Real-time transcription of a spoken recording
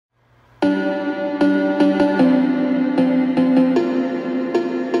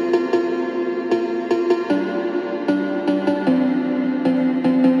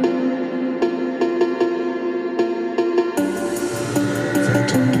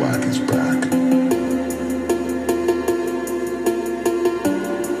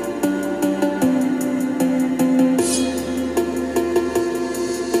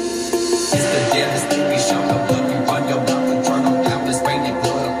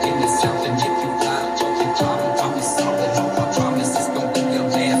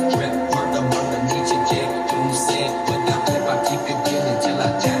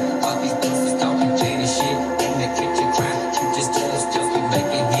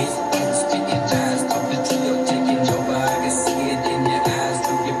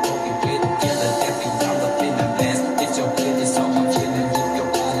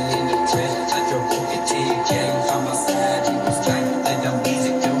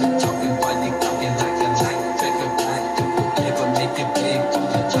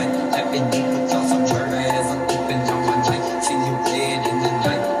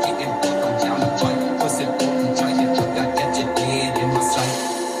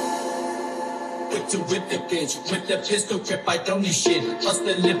to whip the bitch. With the pistol grip, I don't need shit. Hustle,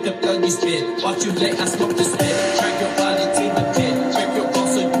 lift up, ugly spit. Watch you let I smoke the spit. Drag your body to the pit. Break your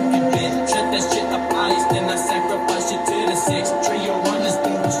balls so you can bend. Set that shit up ice, then I sacrifice it to the six. Trio on this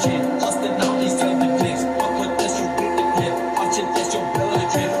dude's chin. Bustin' all these other clicks. Fuck with this, you with the clip. Watch it, that's your blood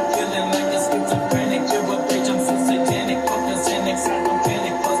drip. Feeling like a schizophrenic. You're a bitch, I'm so satanic. Fuck the Xanax, I don't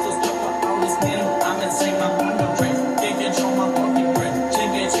panic. Bustle stuff for all this man. I'm insane, my mind don't break. Can't control my fucking breath.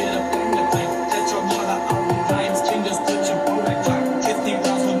 Chicken shit up in the bank. That's your mother, all the lines. Fingers touching for that clock. 50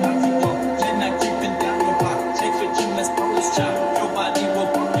 rounds will knock you off. Then I creeping down your block. Take for you, let's polish chop. Your body will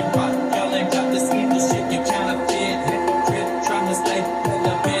fucking rot. Y'all ain't got this evil shit. You counterfeit, hypocrite. Trying to stay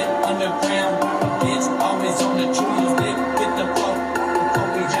relevant. Underground, bitch. Always on the true dick. Get the fuck before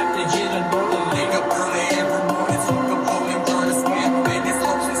we have to hit another lick. Up early every morning. Smoke a bowl and burn a square. Man, this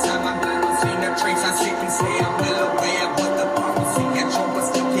hopes inside my blood. I'm seeing the drinks. I sit and say I'm well aware. But the prophecy got trouble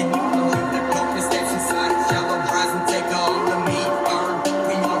sticking on the lip. The darkness that's inside. Shallow rise and take all of me. Burn.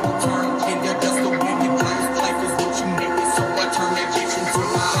 We all return. In the dust of wicked plans. Life is what you make it. So I turn that bitch into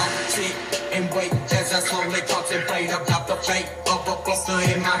my own. Sit and wait as I slowly contemplate about the fate of a buster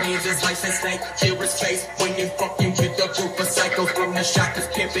in my hands. It's like a snake. Here is face when you fucking with the group of psychos from the shop. Cause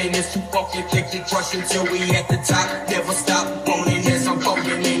pimping is too fucking thick to crush until we at the top. Never stop rolling as I'm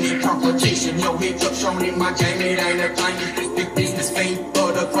folding in competition. No hiccup shown in my game. It ain't a thing. It's big business fame.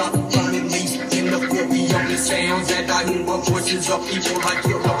 But the crop running leaves in the 40 only sounds that I hear. Voices of people like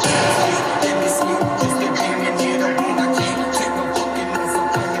you're a in this new